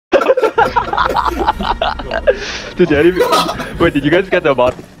Did any of you... Wait, did you guys get the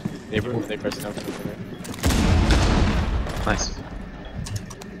bot? They pressed up. Nice.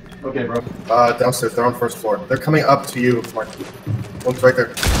 Okay, bro. Downstairs, they're on first floor. They're coming up to you, Mark. One's right there.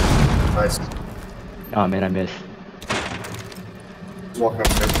 Nice. Oh man, I missed. He's walking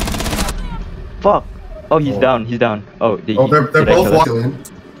upstairs. Fuck! Oh, he's down, he's down. Oh, They're both walking in.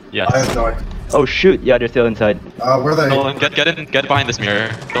 Yes. I have no idea. Oh shoot, yeah, they're still inside. Where are they? Nolan, get behind this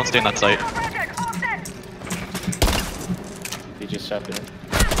mirror. Don't stay in that site. He just shot it.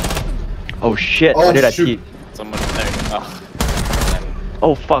 Oh shit, Oh, how did I shoot. see? Someone there. Oh.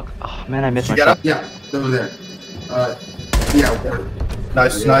 Oh fuck. Oh man, I missed my Did you shot. get up? Yeah, over there. Yeah.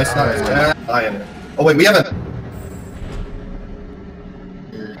 Nice. Iron. Oh wait, we haven't.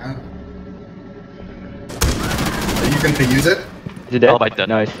 Are you going to use it? Is it dead? Oh, by dead.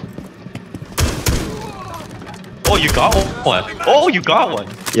 Nice. Oh, you got one. Oh, you got one.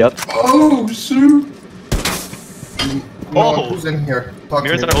 Yep. Oh, shoot! No, Oh. who's in here? Talk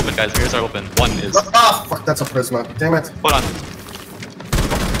Mirrors to me. are open, guys. Mirrors are open. One is. Ah, fuck, that's a Prisma. Damn it. Hold on.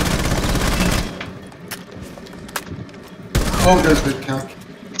 Oh, there's the count.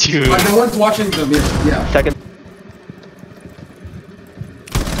 Dude. No one's watching the mirror. Yeah. Second.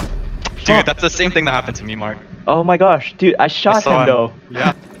 Dude, that's the same thing that happened to me, Mark. Oh my gosh, dude, I shot saw him him. though.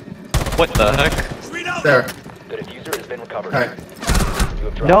 Yeah. What the heck? There. The diffuser has been recovered. Okay. You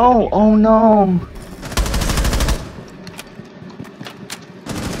have dropped No, the oh no.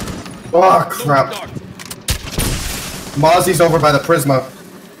 Oh, crap. Mozzie's over by the Prisma.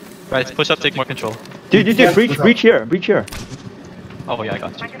 Guys, push up, take more control. Dude, breach here. Oh yeah, I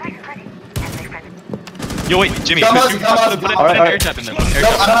got you. Yo, wait, Jimmy, Come on, put come on. an Alright, air trap in there. Put an air No,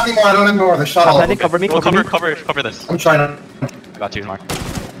 trap. I don't have any more. They shot all of Planning, them. cover me, Oh, cover me. cover this. I'm trying to. I got you, Mark.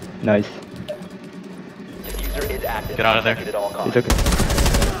 Nice. diffuser is active. Get out of there. Protected at all costs. It's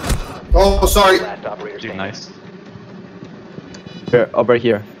okay. Oh, sorry. Last operator Dude, standing. nice. Here, over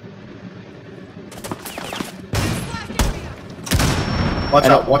here. Watch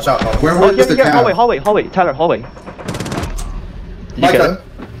out, watch out. Where Oh, was the here, count? hallway, Tyler, hallway. Did you get Micah. it?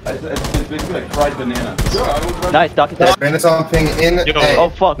 It's basically like fried banana. Nice, Doc. Bandits on ping in Yo. A. Oh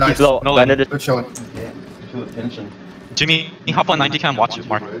fuck, Nice. he's low. Nolan. Bandit They're chilling. Feel the tension. Jimmy, hop on 90 cam, watch it,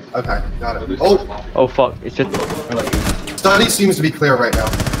 Mark. Okay, got it. Oh, Oh fuck, it's just... study seems to be clear right now.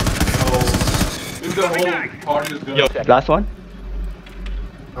 Yo, Last one?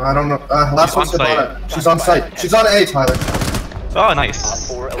 I don't know. Last She's one's on site. Savannah. She's on site. She's on A, Tyler. oh, nice.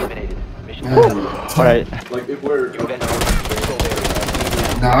 4 eliminated. Mission Alright. Like if we're You have entered the control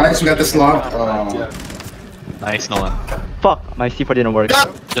area. nice, we got this locked. Nice, Nolan. Fuck, my C4 didn't work.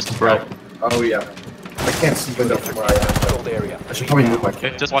 Just bro. Oh, yeah. I can't see window from where I am. Controlled area. I should probably move my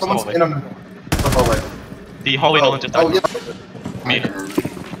Okay, just watch the Someone's in hallway. on the hallway. The hallway, Nolan just died. Oh, yeah. Me. You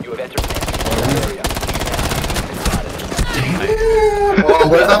have entered the control area. Oh,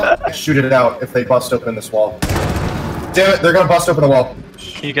 where's that? Shoot it out if they bust open this wall. Damn it, they're gonna bust open the wall.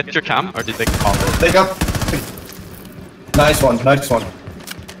 Can you get your cam, or did they call it? They got... Nice one, nice one.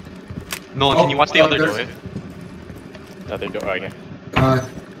 Nolan, can you watch the other there's- doorway? The other door. Okay.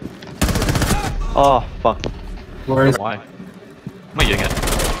 Oh fuck. Where is... Why? I'm not getting it.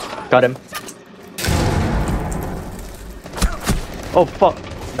 Got him. Oh fuck.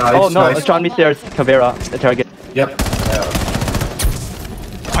 Nice, Oh no, nice. it's on me stairs. Caveira, the target. Yep.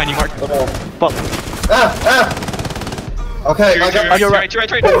 Tiny Mark. Fuck. Ah! Okay, I got... On your right.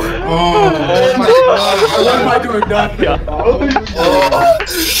 Right. Oh my god! What am I doing now? Yeah. Oh,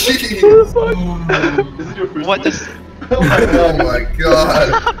 jeez! What just... Oh my god!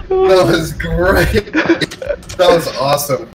 That was great! That was awesome.